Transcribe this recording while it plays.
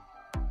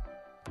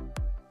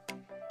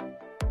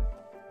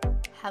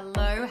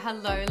Hello,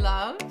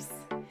 loves.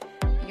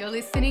 You're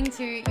listening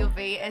to your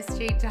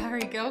VSG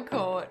Diary Girl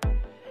Court.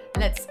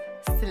 Let's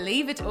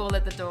leave it all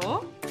at the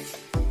door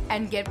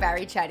and get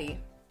Barry chatty.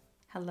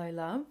 Hello,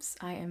 loves.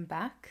 I am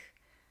back.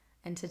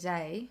 And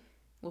today,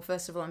 well,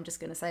 first of all, I'm just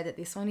going to say that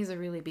this one is a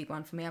really big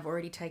one for me. I've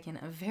already taken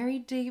a very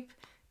deep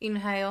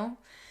inhale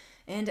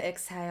and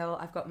exhale.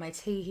 I've got my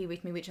tea here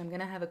with me, which I'm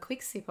going to have a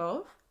quick sip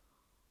of.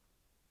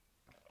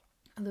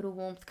 A little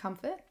warmth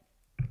comfort.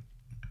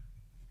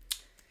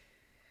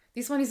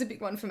 This one is a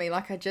big one for me,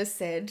 like I just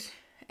said,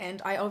 and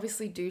I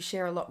obviously do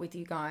share a lot with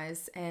you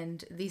guys,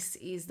 and this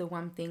is the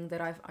one thing that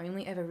I've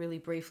only ever really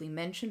briefly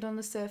mentioned on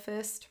the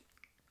surface,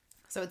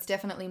 so it's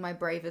definitely my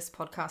bravest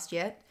podcast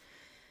yet.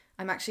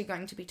 I'm actually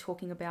going to be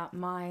talking about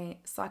my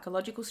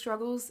psychological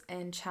struggles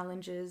and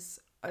challenges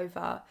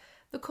over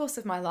the course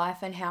of my life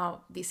and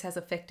how this has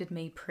affected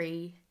me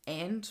pre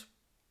and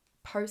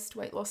post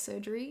weight loss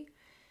surgery.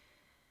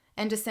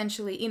 And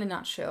essentially, in a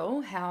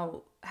nutshell,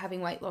 how having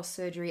weight loss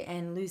surgery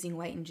and losing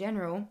weight in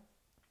general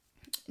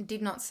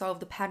did not solve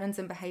the patterns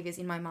and behaviours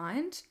in my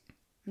mind,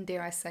 and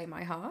dare I say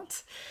my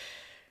heart.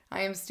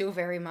 I am still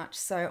very much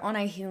so on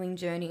a healing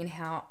journey in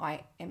how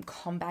I am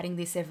combating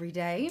this every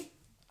day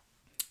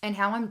and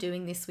how I'm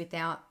doing this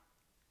without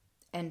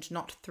and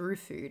not through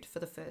food for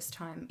the first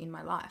time in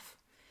my life.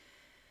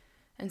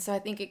 And so I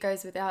think it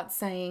goes without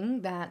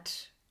saying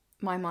that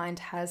my mind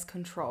has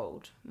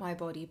controlled my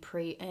body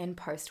pre and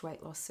post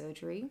weight loss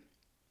surgery.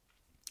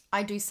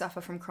 I do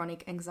suffer from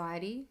chronic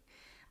anxiety.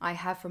 I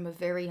have from a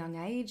very young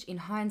age. In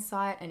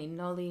hindsight and in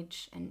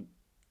knowledge and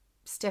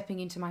stepping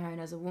into my own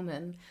as a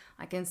woman,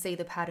 I can see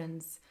the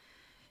patterns,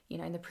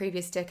 in the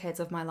previous decades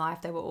of my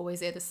life. They were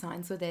always there, the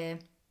signs were there.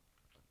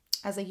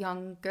 As a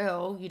young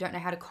girl, you don't know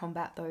how to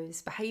combat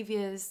those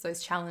behaviours,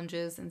 those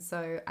challenges. And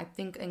so I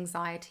think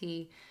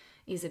anxiety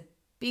is a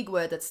big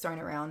word that's thrown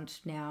around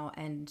now,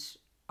 and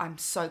I'm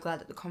so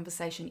glad that the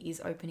conversation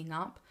is opening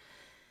up,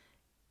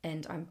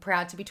 and I'm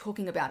proud to be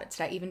talking about it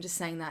today. Even just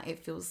saying that, it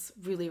feels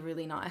really,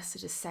 really nice to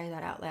just say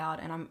that out loud,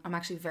 and I'm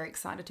actually very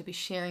excited to be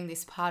sharing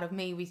this part of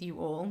me with you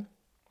all.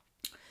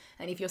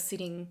 And if you're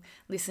sitting,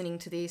 listening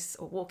to this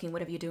or walking,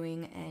 whatever you're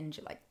doing, and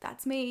you're like,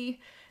 that's me,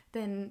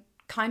 then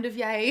kind of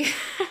yay.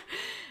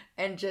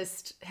 And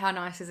just how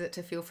nice is it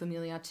to feel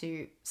familiar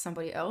to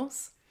somebody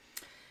else?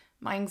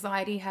 My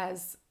anxiety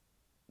has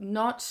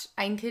not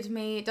anchored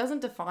me. It doesn't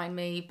define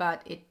me,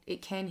 but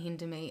it can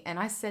hinder me. And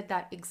I said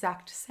that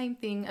exact same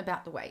thing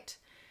about the weight.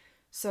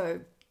 So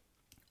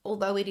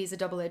although it is a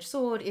double-edged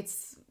sword,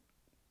 it's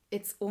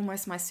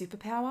almost my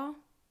superpower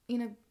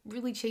in a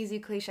really cheesy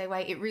cliche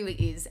way. It really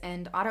is.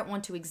 And I don't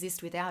want to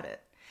exist without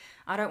it.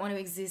 I don't want to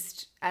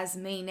exist as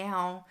me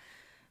now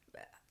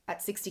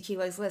at 60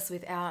 kilos less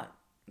without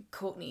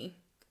Courtney,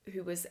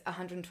 who was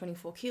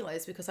 124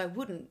 kilos, because I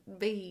wouldn't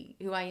be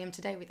who I am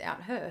today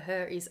without her.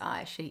 Her is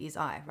I, she is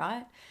I,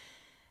 right?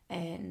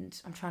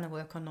 And I'm trying to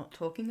work on not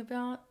talking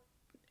about,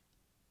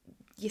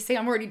 you see,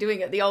 I'm already doing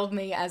it, the old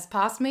me as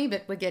past me,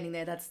 but we're getting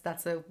there.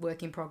 That's a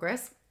work in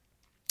progress.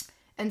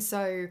 And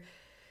so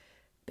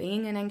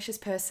being an anxious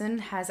person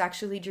has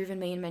actually driven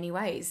me in many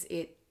ways.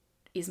 It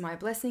is my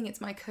blessing,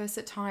 it's my curse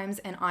at times,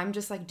 and I'm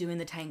just like doing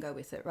the tango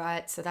with it,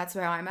 right? So that's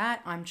where I'm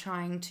at. I'm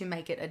trying to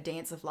make it a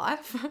dance of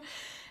life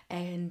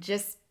and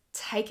just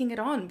taking it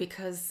on,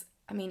 because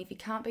if you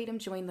can't beat them,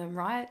 join them,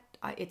 right?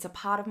 It's a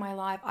part of my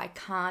life. I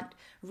can't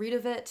rid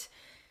of it.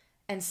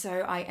 And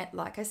so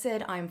like I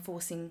said, I'm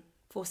forcing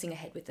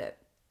ahead with it.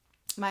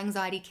 My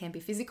anxiety can be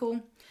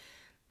physical,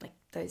 like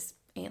those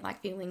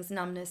ant-like feelings,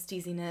 numbness,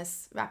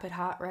 dizziness, rapid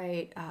heart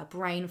rate,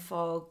 brain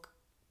fog,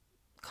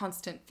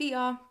 constant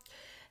fear,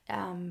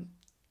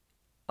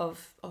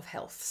 of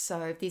health.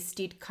 So this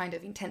did kind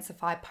of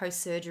intensify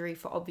post-surgery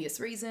for obvious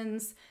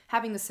reasons.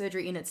 Having the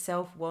surgery in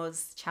itself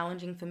was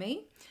challenging for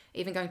me.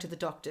 Even going to the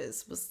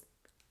doctors was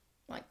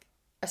like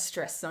a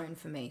stress zone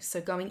for me. So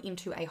going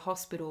into a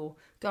hospital,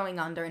 going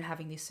under and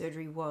having this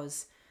surgery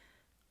was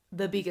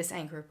the biggest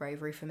anchor of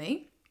bravery for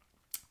me.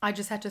 I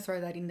just had to throw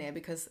that in there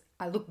because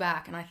I look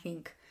back and I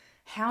think,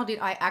 how did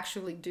I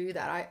actually do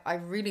that? I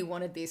really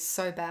wanted this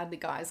so badly,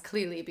 guys,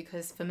 clearly,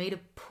 because for me to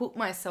put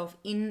myself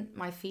in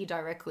my fear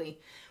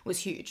directly was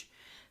huge.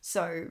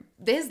 So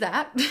there's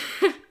that.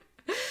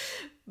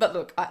 But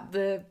look,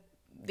 the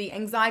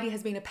anxiety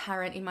has been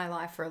apparent in my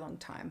life for a long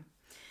time,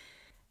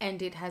 and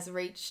it has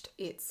reached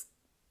its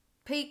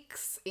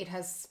peaks. It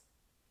has,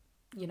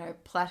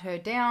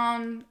 plateaued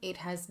down. It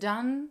has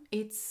done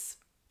its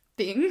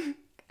thing.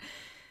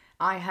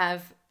 I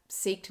have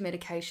sought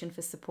medication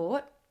for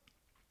support.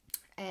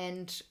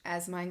 And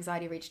as my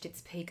anxiety reached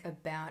its peak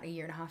about 1.5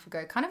 years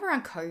ago, kind of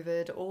around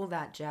COVID, all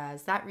that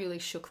jazz, that really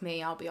shook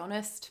me, I'll be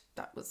honest.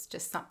 That was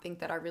just something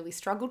that I really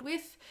struggled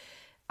with.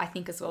 I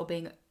think as well,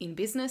 being in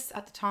business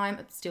at the time,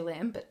 I still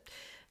am, but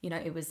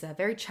it was a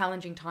very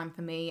challenging time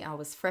for me. I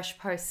was fresh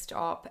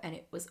post-op and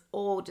it was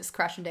all just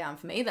crashing down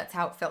for me. That's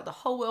how it felt. The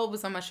whole world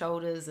was on my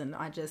shoulders and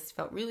I just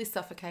felt really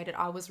suffocated.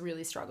 I was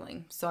really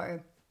struggling.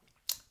 So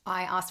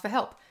I asked for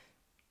help.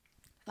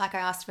 Like I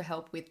asked for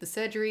help with the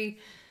surgery.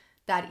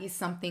 that is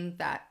something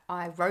that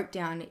I wrote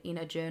down in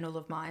a journal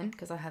of mine,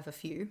 because I have a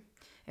few.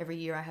 Every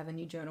year I have a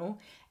new journal.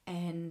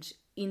 And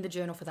in the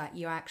journal for that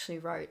year, I actually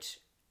wrote,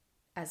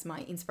 as my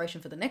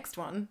inspiration for the next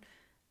one,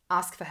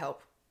 ask for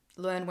help.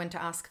 Learn when to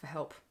ask for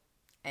help.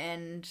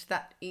 And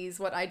that is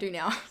what I do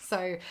now.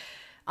 So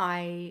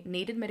I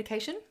needed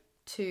medication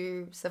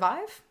to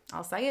survive.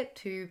 I'll say it,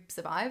 to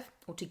survive,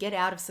 or to get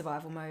out of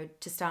survival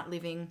mode, to start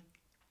living.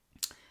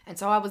 And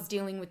so I was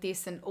dealing with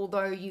this, and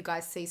although you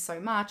guys see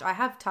so much, I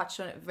have touched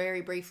on it very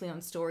briefly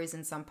on stories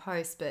and some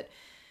posts, but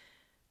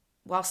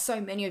while so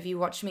many of you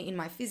watch me in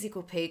my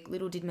physical peak,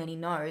 little did many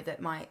know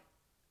that my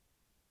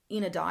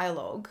inner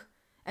dialogue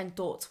and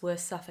thoughts were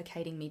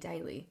suffocating me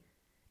daily.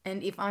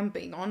 And if I'm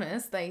being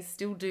honest, they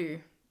still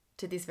do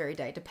to this very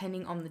day,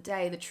 depending on the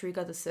day, the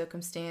trigger, the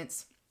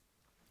circumstance.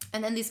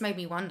 And then this made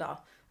me wonder,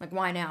 like,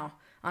 why now?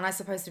 Aren't I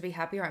supposed to be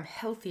happier? I'm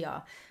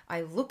healthier.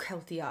 I look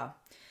healthier.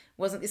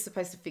 Wasn't this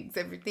supposed to fix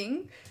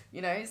everything?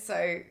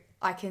 So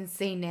I can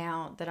see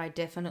now that I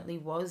definitely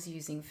was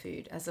using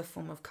food as a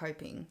form of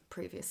coping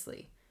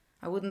previously.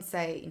 I wouldn't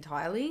say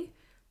entirely,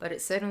 but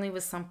it certainly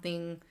was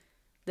something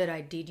that I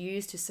did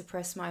use to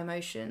suppress my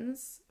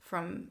emotions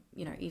from,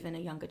 even a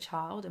younger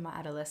child in my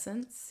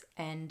adolescence.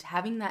 And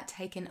having that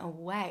taken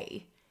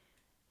away,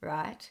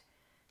 right?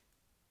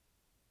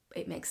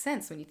 It makes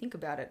sense when you think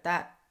about it.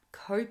 That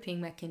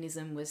coping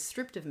mechanism was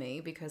stripped of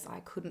me because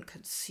I couldn't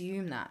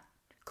consume that.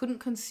 Couldn't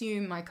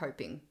consume my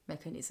coping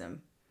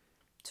mechanism,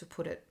 to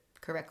put it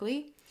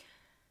correctly.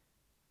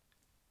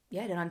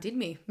 Yeah, it undid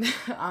me.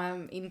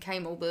 In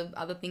came all the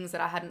other things that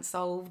I hadn't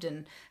solved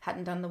and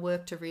hadn't done the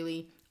work to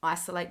really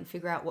isolate and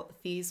figure out what the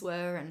fears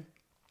were. And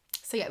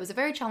so, yeah, it was a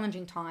very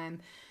challenging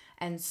time.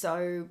 And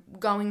so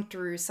going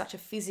through such a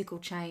physical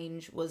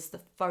change was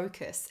the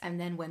focus. And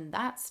then when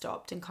that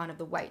stopped and kind of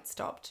the weight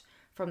stopped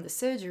from the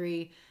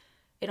surgery,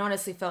 it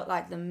honestly felt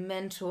like the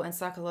mental and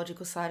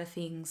psychological side of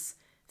things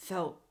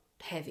felt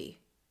heavy.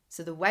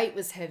 So the weight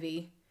was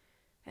heavy,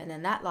 and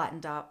then that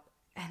lightened up,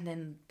 and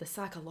then the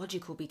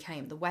psychological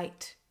became the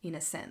weight, in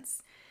a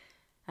sense.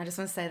 I just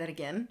want to say that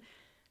again.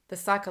 The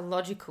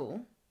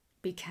psychological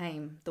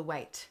became the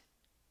weight.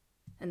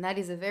 And that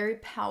is a very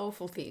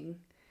powerful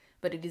thing,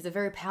 but it is a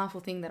very powerful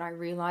thing that I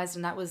realized,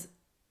 and that was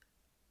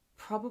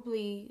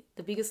probably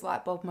the biggest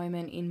light bulb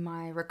moment in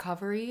my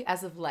recovery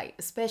as of late,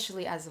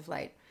 especially as of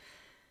late.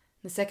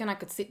 The second I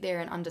could sit there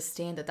and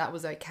understand that that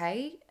was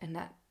okay, and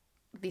that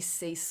this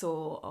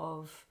seesaw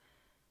of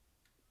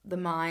the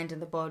mind and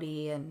the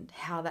body and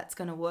how that's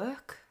going to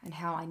work and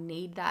how I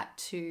need that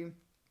to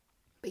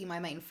be my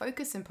main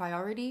focus and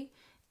priority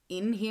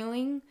in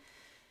healing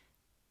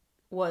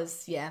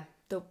was,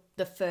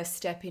 the first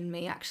step in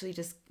me actually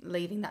just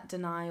leaving that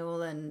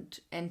denial and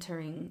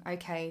entering,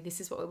 okay, this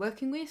is what we're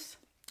working with.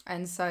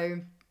 And so,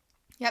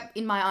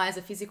 in my eyes,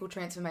 a physical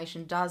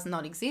transformation does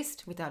not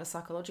exist without a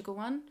psychological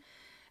one.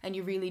 And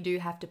you really do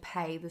have to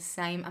pay the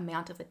same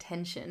amount of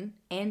attention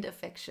and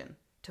affection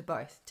to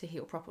both to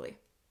heal properly.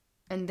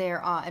 And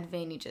there are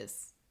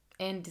advantages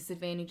and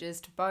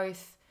disadvantages to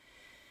both.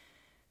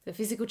 The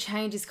physical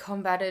change is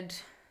combated,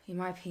 in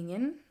my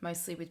opinion,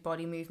 mostly with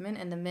body movement,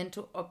 and the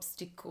mental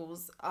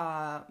obstacles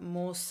are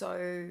more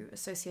so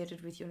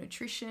associated with your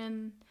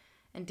nutrition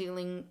and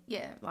dealing,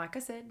 like I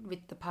said,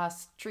 with the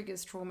past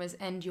triggers, traumas,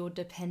 and your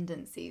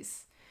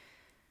dependencies.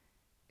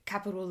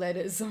 Capital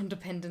letters on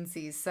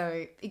dependencies.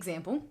 So,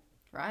 example,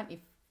 right? If,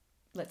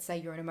 let's say,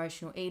 you're an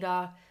emotional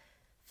eater,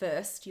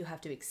 first you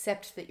have to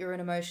accept that you're an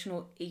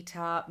emotional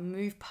eater,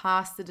 move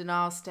past the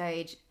denial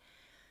stage,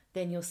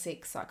 then you'll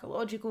seek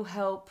psychological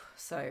help.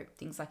 So,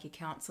 things like your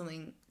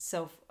counseling,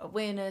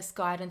 self-awareness,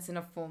 guidance in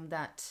a form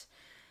that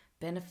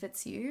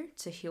benefits you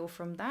to heal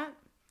from that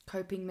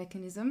coping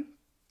mechanism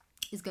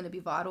is going to be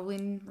vital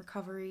in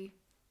recovery,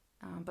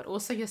 but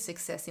also your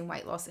success in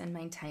weight loss and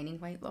maintaining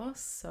weight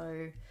loss.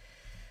 So,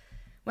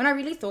 when I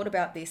really thought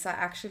about this, I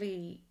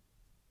actually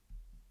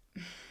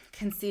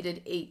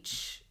considered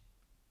each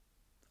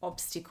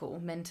obstacle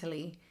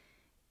mentally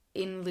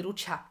in little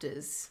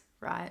chapters,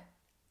 right?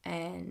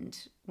 And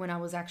when I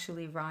was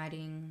actually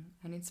writing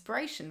an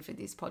inspiration for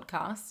this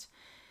podcast,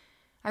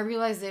 I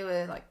realized there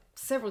were like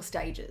several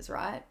stages,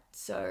 right?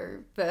 So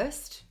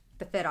first,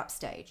 the fed up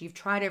stage. You've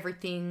tried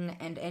everything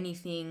and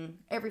anything,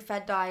 every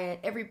fad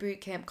diet, every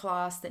boot camp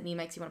class that near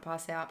makes you want to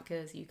pass out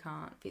because you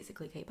can't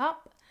physically keep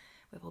up.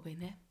 We've all been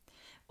there.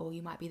 Or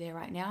you might be there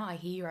right now. I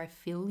hear you, I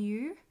feel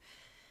you.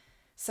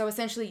 So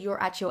essentially you're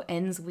at your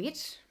ends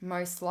wit,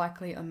 most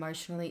likely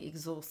emotionally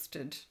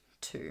exhausted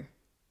too.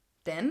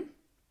 Then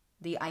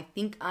the I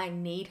think I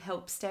need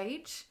help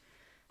stage,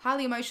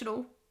 highly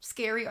emotional,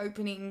 scary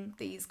opening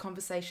these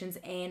conversations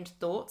and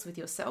thoughts with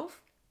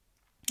yourself.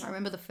 I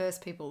remember the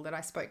first people that I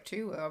spoke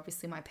to were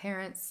obviously my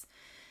parents,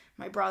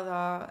 my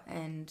brother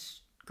and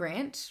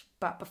Grant,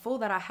 but before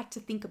that I had to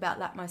think about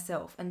that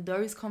myself, and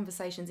those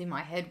conversations in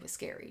my head were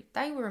scary.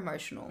 They were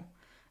emotional.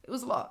 It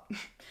was a lot.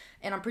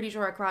 And I'm pretty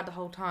sure I cried the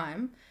whole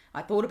time.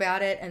 I thought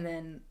about it, and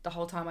then the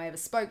whole time I ever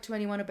spoke to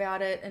anyone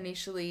about it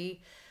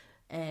initially.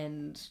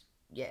 And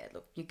yeah,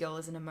 look, your girl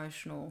is an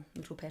emotional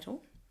little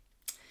petal.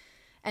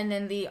 And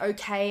then the,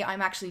 okay,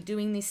 I'm actually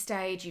doing this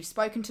stage. You've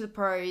spoken to the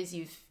pros.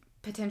 You've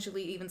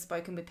potentially even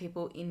spoken with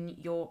people in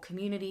your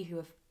community who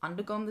have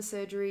undergone the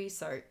surgery.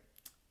 So,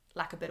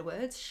 lack of better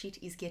words,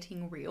 shit is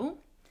getting real.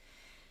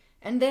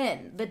 And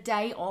then the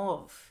day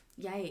of,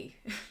 yay,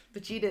 the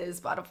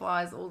jitters,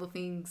 butterflies, all the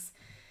things.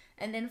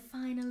 And then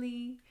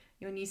finally,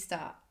 your new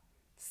start.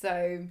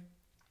 So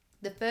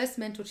the first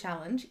mental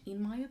challenge,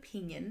 in my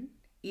opinion,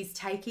 is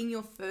taking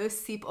your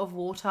first sip of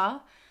water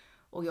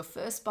or your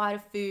first bite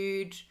of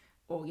food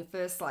or your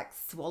first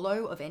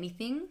swallow of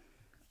anything.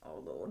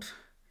 Oh Lord,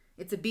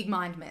 it's a big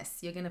mind mess.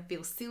 You're going to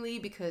feel silly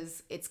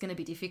because it's going to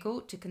be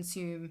difficult to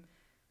consume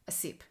a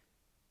sip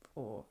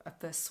or a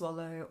first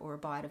swallow or a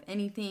bite of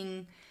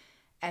anything.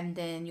 And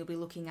then you'll be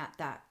looking at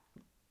that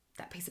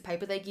piece of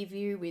paper they give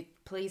you with,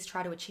 please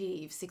try to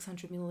achieve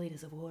 600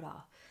 milliliters of water.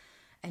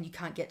 And you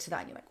can't get to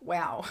that. And you're like,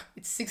 wow,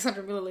 it's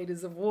 600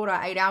 milliliters of water.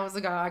 8 hours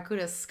ago, I could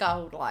have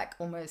sculled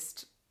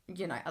almost,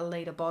 a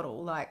litre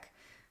bottle.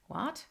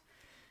 What?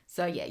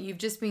 So yeah, you've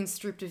just been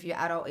stripped of your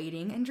adult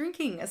eating and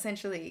drinking,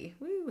 essentially.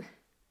 Woo.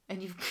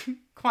 And you've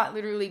quite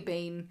literally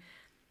been,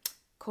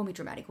 call me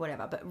dramatic,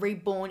 whatever, but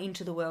reborn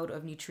into the world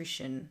of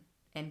nutrition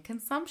and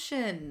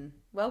consumption.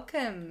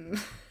 Welcome.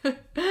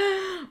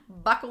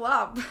 Buckle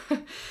up.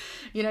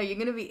 You're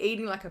going to be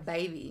eating like a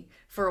baby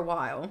for a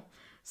while.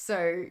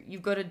 So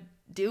you've got to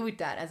deal with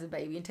that as a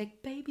baby and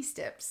take baby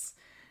steps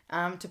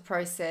to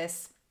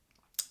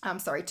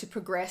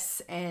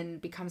progress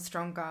and become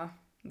stronger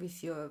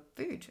with your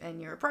food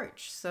and your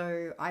approach.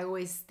 So I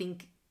always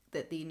think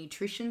that the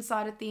nutrition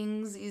side of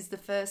things is the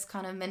first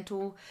kind of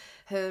mental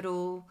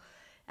hurdle,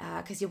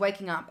 because you're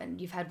waking up and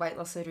you've had weight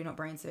loss surgery, not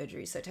brain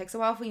surgery. So it takes a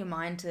while for your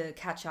mind to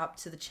catch up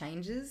to the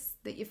changes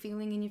that you're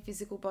feeling in your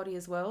physical body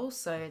as well.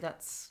 So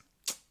that's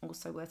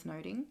also worth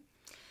noting.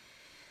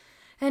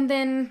 And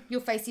then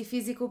you'll face your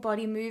physical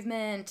body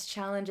movement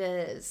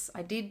challenges.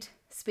 I did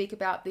speak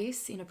about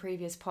this in a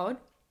previous pod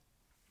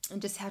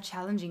and just how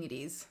challenging it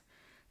is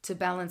to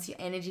balance your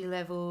energy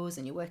levels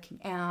and your working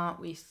out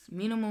with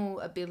minimal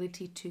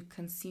ability to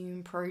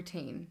consume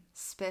protein,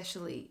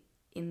 especially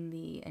in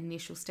the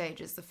initial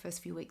stages, the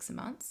first few weeks and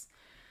months.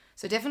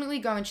 So definitely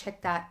go and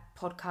check that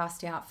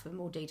podcast out for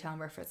more detail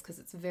and reference because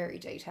it's very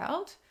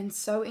detailed. And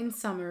so in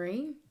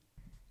summary,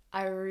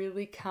 I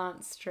really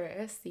can't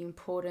stress the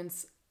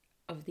importance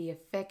of the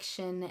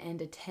affection and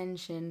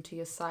attention to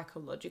your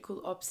psychological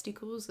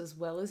obstacles as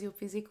well as your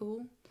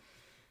physical.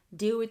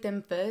 Deal with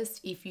them first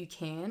if you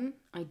can.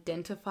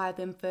 Identify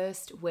them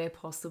first where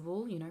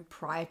possible,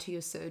 prior to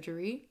your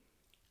surgery.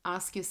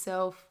 Ask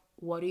yourself,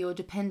 what are your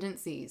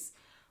dependencies?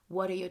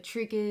 What are your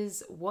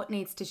triggers? What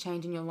needs to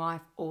change in your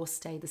life or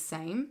stay the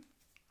same?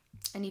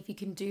 And if you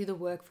can do the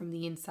work from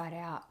the inside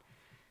out,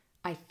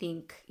 I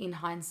think in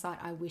hindsight,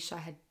 I wish I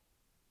had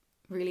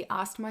really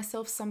asked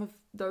myself some of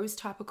those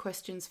type of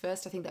questions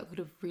first. I think that could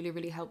have really,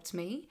 really helped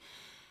me.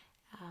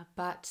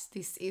 But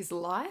this is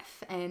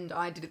life and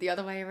I did it the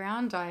other way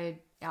around. I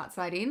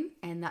outside in,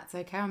 and that's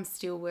okay. I'm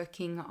still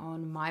working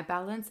on my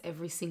balance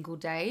every single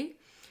day.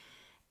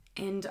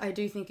 And I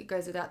do think it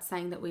goes without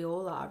saying that we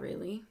all are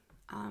really.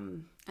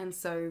 And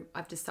so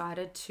I've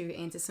decided to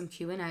answer some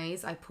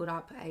Q&As. I put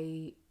up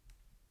a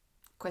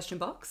question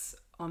box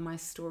on my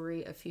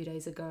story a few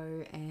days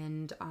ago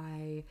and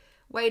I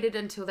waited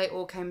until they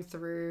all came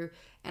through,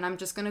 and I'm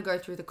just going to go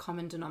through the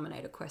common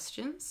denominator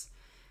questions.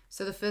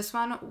 So the first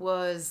one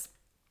was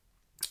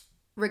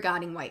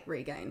regarding weight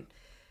regain.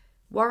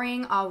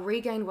 Worrying I'll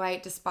regain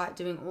weight despite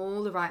doing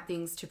all the right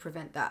things to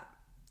prevent that.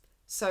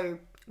 So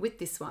with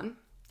this one,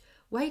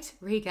 weight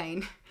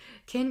regain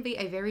can be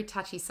a very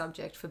touchy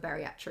subject for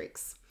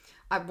bariatrics.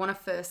 I want to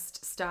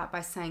first start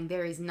by saying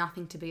there is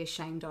nothing to be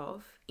ashamed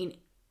of in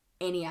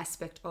any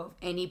aspect of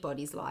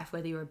anybody's life,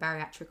 whether you're a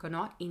bariatric or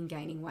not, in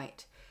gaining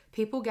weight.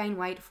 People gain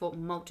weight for a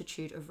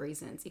multitude of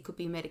reasons. It could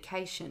be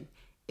medication,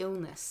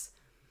 illness,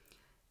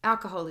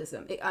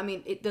 alcoholism.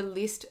 The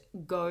list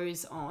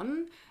goes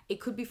on.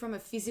 It could be from a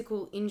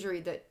physical injury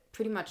that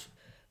pretty much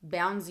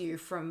bounds you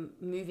from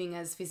moving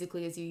as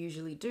physically as you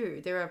usually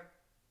do. There are,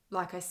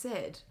 like I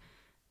said,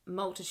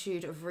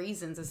 multitude of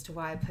reasons as to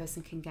why a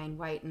person can gain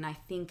weight, and I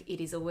think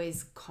it is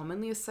always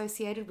commonly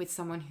associated with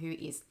someone who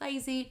is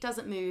lazy,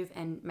 doesn't move,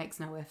 and makes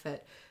no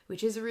effort,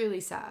 which is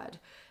really sad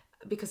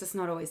because it's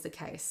not always the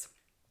case.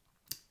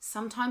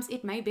 Sometimes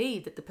it may be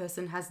that the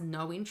person has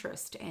no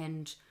interest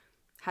and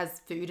has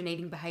food and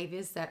eating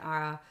behaviours that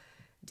are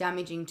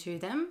damaging to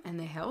them and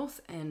their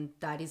health, and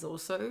that is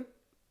also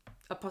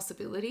a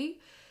possibility.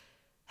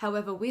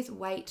 However, with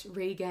weight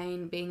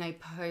regain being a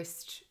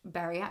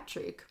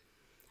post-bariatric,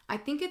 I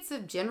think it's a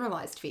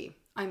generalized fear.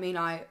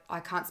 I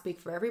can't speak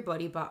for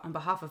everybody, but on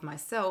behalf of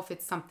myself,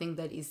 it's something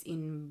that is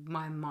in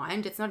my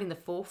mind. It's not in the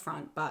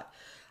forefront, but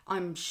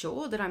I'm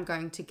sure that I'm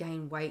going to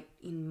gain weight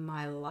in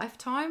my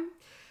lifetime.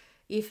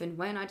 If and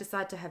when I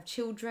decide to have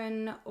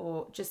children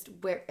or just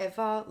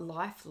wherever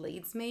life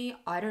leads me,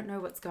 I don't know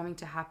what's going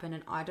to happen,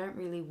 and I don't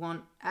really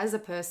want, as a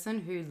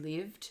person who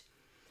lived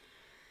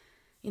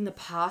in the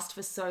past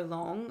for so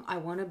long. I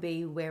want to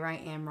be where I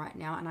am right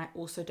now, and I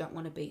also don't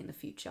want to be in the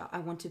future. I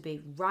want to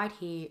be right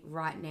here,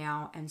 right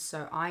now, and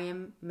so I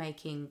am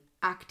making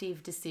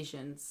active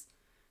decisions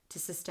to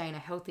sustain a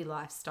healthy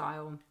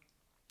lifestyle,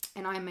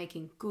 and I am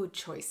making good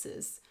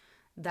choices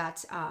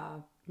that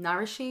are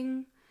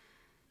nourishing,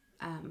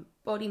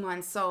 body,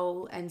 mind,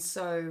 soul. And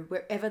so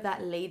wherever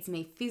that leads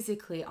me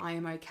physically, I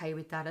am okay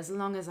with that, as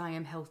long as I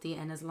am healthy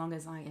and as long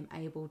as I am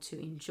able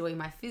to enjoy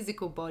my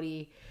physical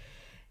body.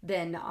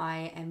 Then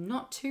I am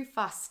not too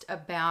fussed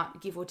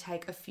about, give or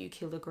take, a few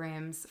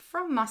kilograms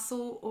from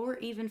muscle or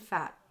even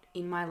fat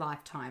in my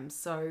lifetime.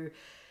 So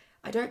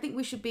I don't think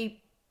we should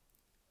be,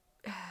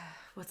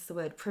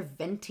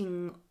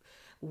 preventing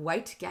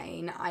weight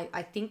gain.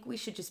 I think we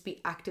should just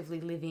be actively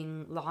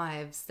living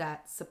lives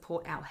that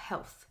support our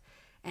health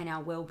and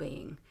our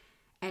well-being.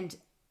 And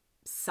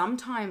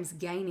sometimes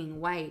gaining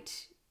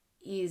weight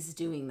is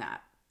doing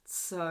that.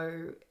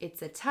 So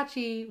it's a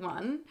touchy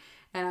one,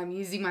 and I'm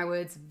using my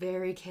words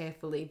very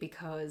carefully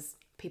because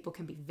people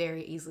can be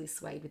very easily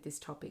swayed with this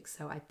topic.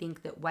 So I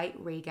think that weight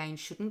regain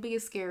shouldn't be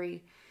a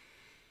scary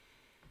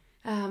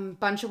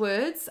bunch of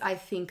words. I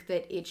think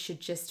that it should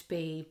just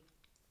be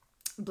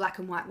black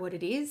and white what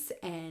it is,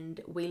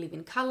 and we live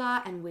in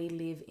color, and we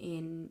live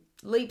in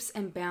leaps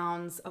and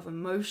bounds of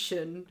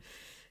emotion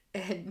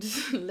and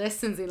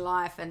lessons in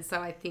life. And so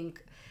I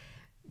think,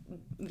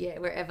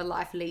 wherever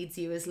life leads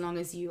you, as long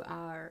as you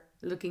are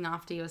looking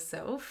after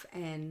yourself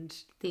and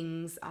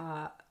things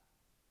are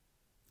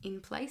in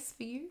place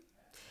for you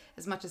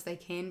as much as they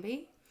can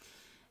be,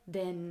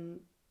 then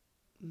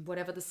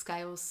whatever the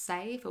scales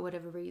say for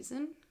whatever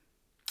reason,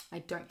 I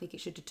don't think it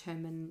should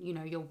determine,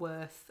 your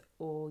worth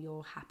or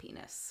your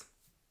happiness.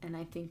 And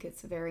I think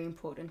it's very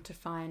important to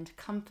find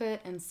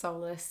comfort and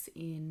solace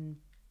in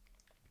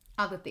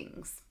other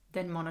things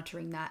than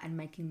monitoring that and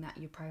making that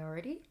your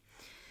priority.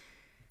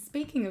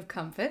 Speaking of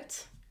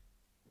comfort,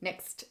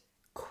 next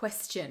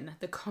question,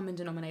 the common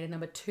denominator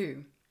number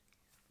 2.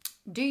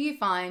 Do you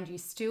find you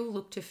still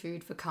look to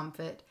food for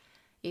comfort?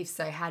 If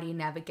so, how do you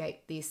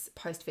navigate this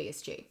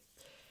post-VSG?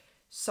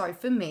 So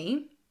for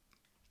me,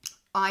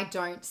 I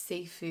don't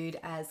see food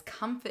as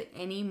comfort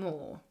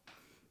anymore,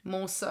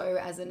 more so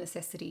as a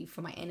necessity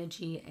for my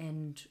energy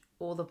and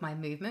all of my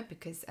movement,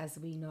 because as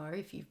we know,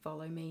 if you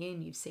follow me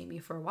and you've seen me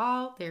for a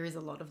while, there is a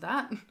lot of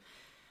that.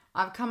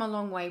 I've come a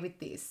long way with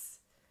this.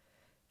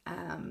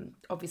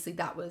 Obviously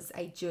that was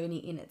a journey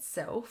in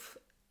itself,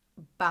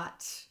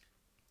 but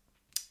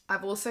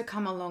I've also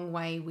come a long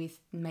way with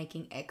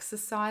making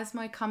exercise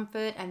my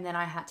comfort, and then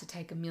I had to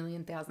take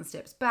 1,000,000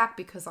 steps back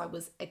because I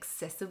was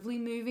excessively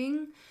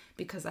moving,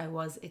 because I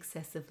was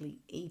excessively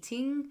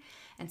eating,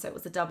 and so it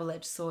was a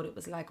double-edged sword. It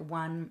was like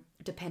one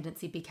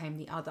dependency became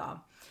the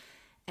other,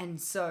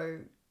 and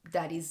so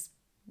that is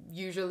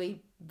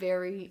usually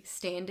very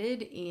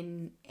standard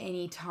in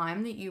any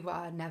time that you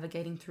are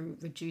navigating through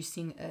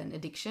reducing an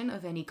addiction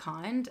of any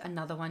kind.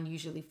 Another one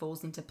usually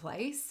falls into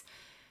place.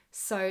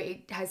 So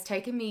it has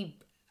taken me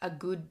a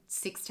good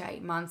 6 to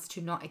 8 months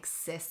to not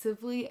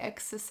excessively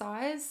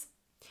exercise.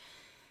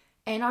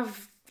 And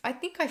I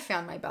think I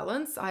found my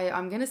balance.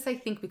 I'm going to say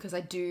think because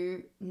I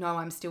do know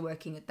I'm still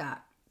working at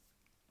that.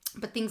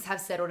 But things have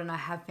settled, and I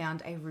have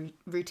found a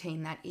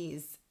routine that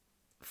is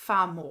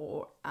far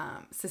more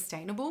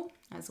sustainable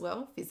as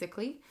well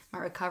physically. My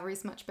recovery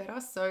is much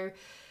better. So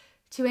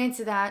to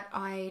answer that,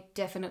 I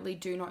definitely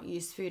do not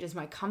use food as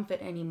my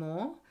comfort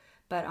anymore,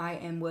 but I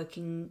am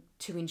working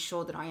to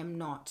ensure that I am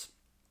not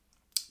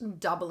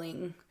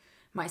doubling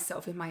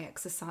myself in my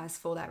exercise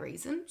for that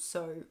reason.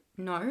 So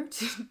no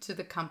to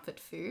the comfort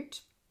food.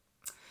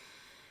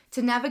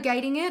 To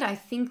navigating it, I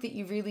think that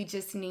you really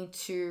just need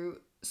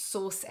to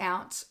source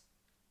out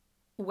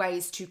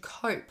ways to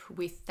cope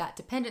with that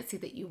dependency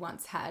that you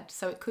once had.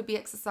 So it could be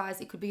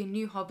exercise, it could be a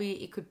new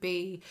hobby, it could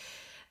be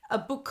a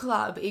book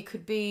club, it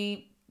could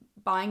be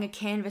buying a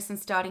canvas and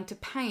starting to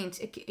paint.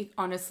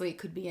 Honestly, it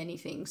could be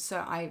anything. So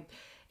I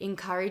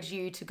encourage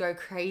you to go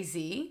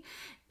crazy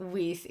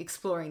with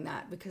exploring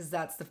that, because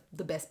that's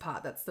the best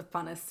part. That's the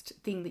funnest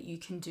thing that you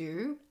can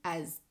do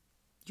as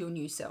your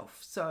new self.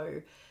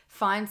 So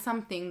find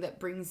something that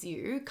brings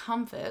you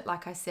comfort,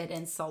 like I said,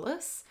 and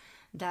solace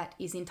that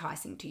is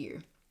enticing to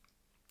you.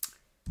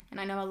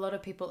 And I know a lot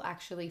of people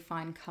actually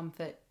find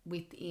comfort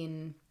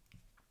within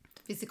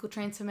physical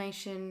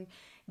transformation,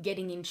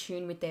 getting in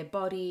tune with their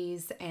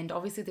bodies, and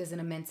obviously there's an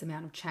immense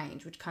amount of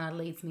change, which kind of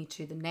leads me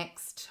to the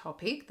next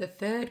topic, the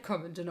third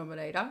common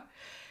denominator,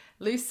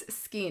 loose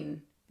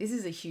skin. This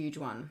is a huge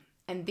one.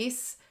 And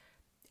this,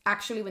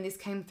 actually, when this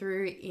came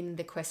through in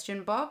the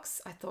question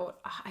box, I thought,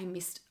 I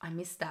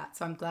missed that.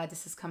 So I'm glad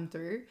this has come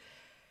through.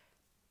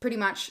 Pretty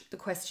much the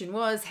question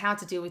was how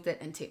to deal with it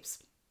and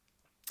tips.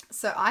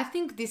 So I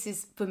think this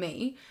is, for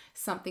me,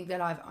 something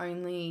that I've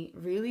only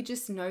really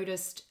just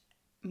noticed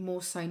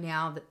more so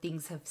now that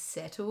things have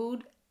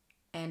settled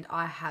and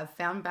I have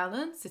found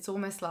balance. It's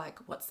almost like,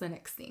 what's the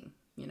next thing,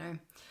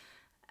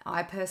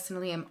 I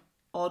personally am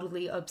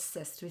oddly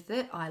obsessed with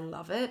it. I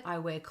love it. I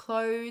wear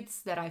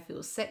clothes that I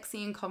feel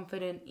sexy and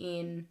confident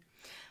in.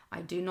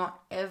 I do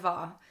not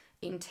ever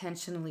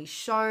intentionally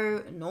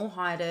show nor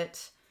hide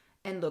it.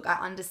 And look, I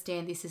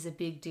understand this is a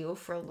big deal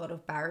for a lot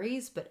of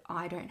Barries, but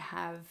I don't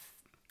have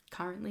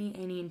currently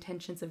any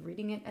intentions of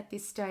ridding it at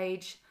this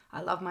stage.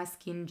 I love my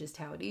skin just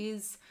how it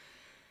is.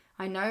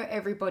 I know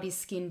everybody's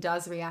skin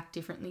does react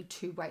differently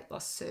to weight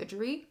loss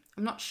surgery.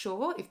 I'm not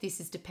sure if this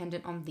is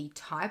dependent on the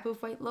type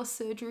of weight loss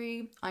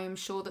surgery. I am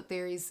sure that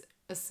there is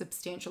a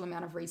substantial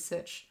amount of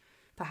research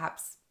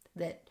perhaps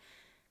that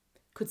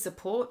could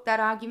support that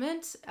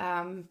argument.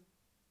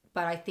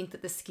 But I think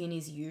that the skin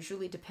is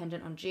usually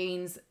dependent on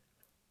genes,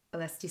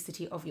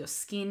 elasticity of your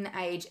skin,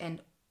 age,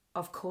 and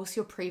of course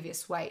your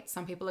previous weight.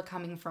 Some people are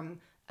coming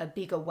from a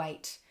bigger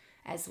weight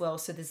as well,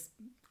 so there's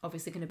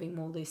obviously going to be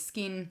more loose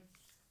skin.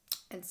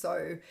 And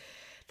so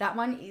that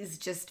one is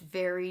just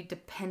very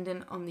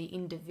dependent on the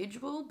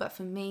individual. But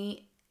for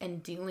me,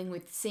 and dealing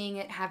with seeing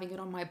it, having it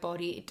on my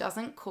body, it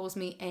doesn't cause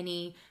me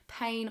any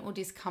pain or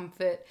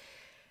discomfort,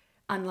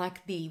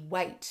 unlike the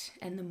weight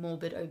and the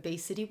morbid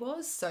obesity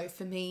was. So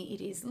for me,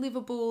 it is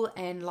livable.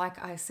 And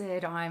like I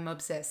said, I'm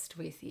obsessed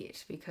with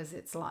it because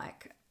it's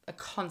like a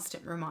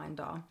constant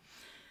reminder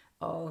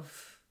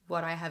of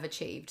what I have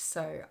achieved.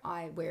 So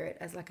I wear it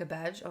as like a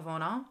badge of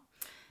honor,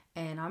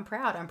 and I'm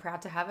proud. I'm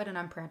proud to have it, and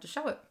I'm proud to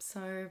show it.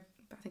 So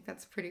I think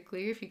that's pretty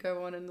clear. If you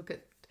go on and look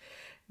at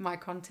my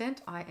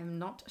content, I am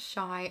not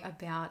shy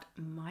about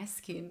my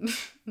skin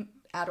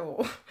at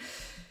all.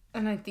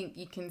 And I think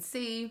you can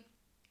see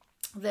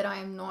that I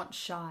am not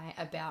shy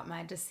about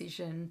my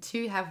decision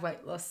to have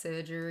weight loss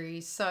surgery.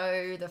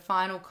 So the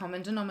final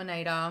common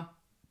denominator,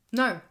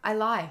 no, I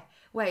lie.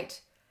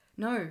 Wait,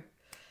 no.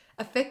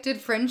 Affected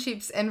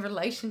friendships and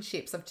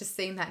relationships. I've just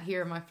seen that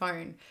here on my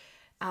phone.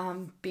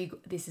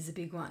 This is a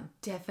big one.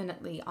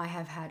 Definitely I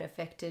have had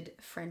affected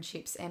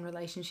friendships and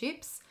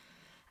relationships.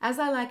 As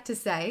I like to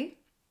say,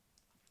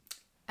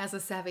 as a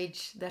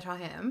savage that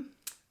I am,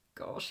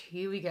 gosh,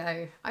 here we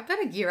go. I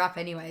better gear up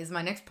anyways.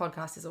 My next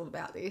podcast is all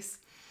about this.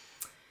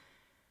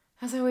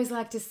 As I always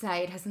like to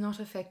say, it has not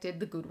affected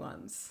the good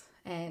ones.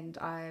 And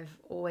I've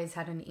always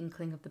had an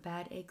inkling of the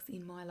bad eggs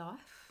in my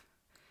life.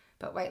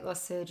 But weight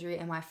loss surgery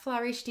and my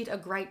flourish did a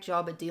great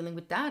job at dealing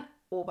with that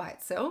all by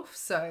itself.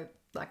 So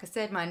like I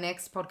said, my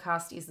next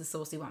podcast is the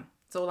saucy one.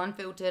 It's all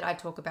unfiltered. I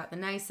talk about the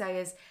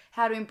naysayers,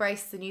 how to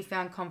embrace the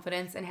newfound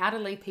confidence, and how to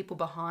leave people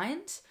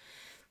behind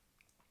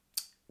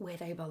where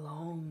they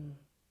belong.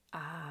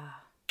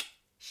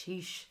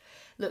 Sheesh.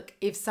 Look,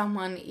 if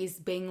someone is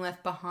being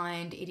left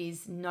behind, it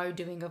is no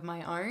doing of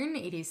my own.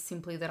 It is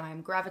simply that I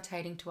am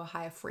gravitating to a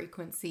higher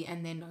frequency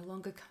and they're no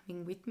longer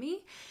coming with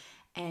me.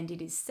 And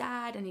it is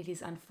sad and it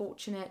is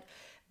unfortunate.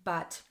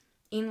 But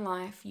in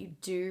life, you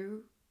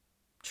do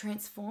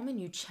transform and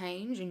you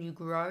change and you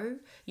grow.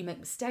 You make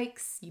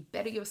mistakes, you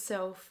better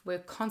yourself. We're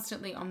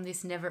constantly on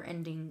this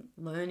never-ending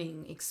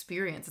learning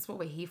experience. That's what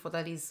we're here for.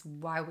 That is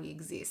why we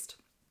exist,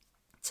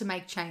 to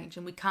make change.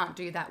 And we can't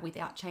do that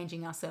without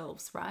changing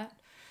ourselves, right?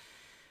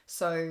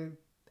 So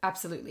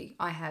absolutely,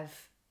 I have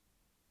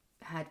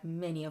had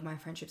many of my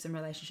friendships and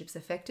relationships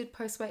affected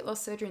post-weight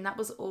loss surgery, and that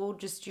was all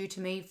just due to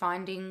me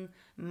finding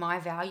my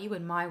value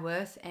and my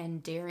worth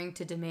and daring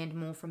to demand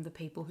more from the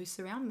people who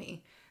surround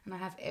me. And I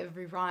have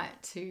every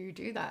right to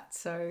do that.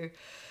 So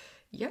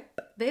yep,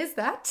 there's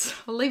that.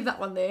 I'll leave that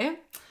one there.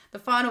 The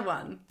final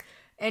one,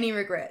 any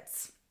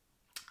regrets?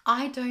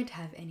 I don't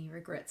have any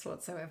regrets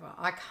whatsoever.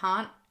 I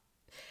can't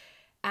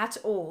at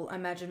all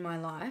imagine my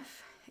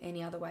life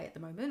any other way at the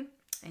moment.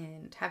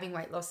 And having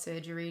weight loss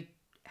surgery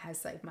has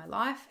saved my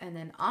life. And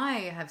then I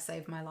have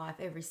saved my life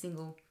every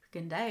single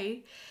freaking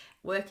day,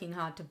 working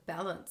hard to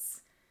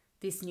balance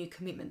this new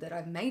commitment that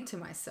I've made to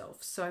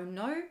myself. So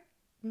no,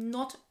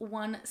 not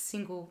one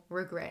single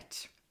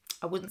regret.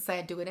 I wouldn't say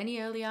I'd do it any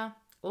earlier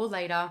or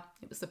later.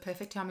 It was the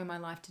perfect time in my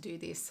life to do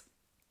this.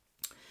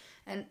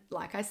 And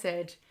like I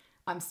said,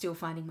 I'm still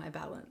finding my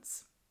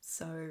balance.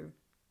 So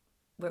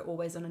we're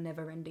always on a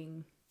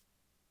never-ending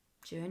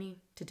journey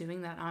to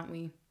doing that, aren't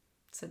we?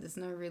 So there's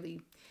no really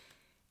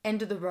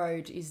end of the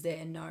road, is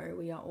there? No,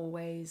 we are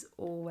always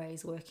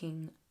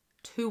working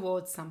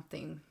towards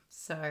something.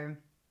 So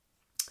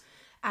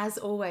as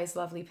always,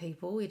 lovely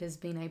people, it has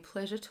been a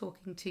pleasure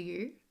talking to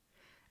you,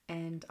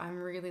 and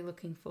I'm really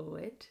looking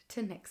forward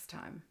to next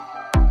time.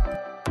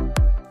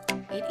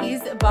 It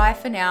is bye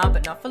for now,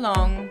 but not for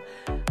long.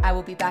 I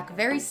will be back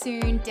very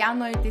soon.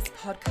 Download this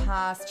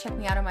podcast, check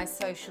me out on my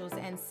socials,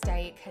 and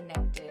stay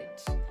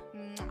connected.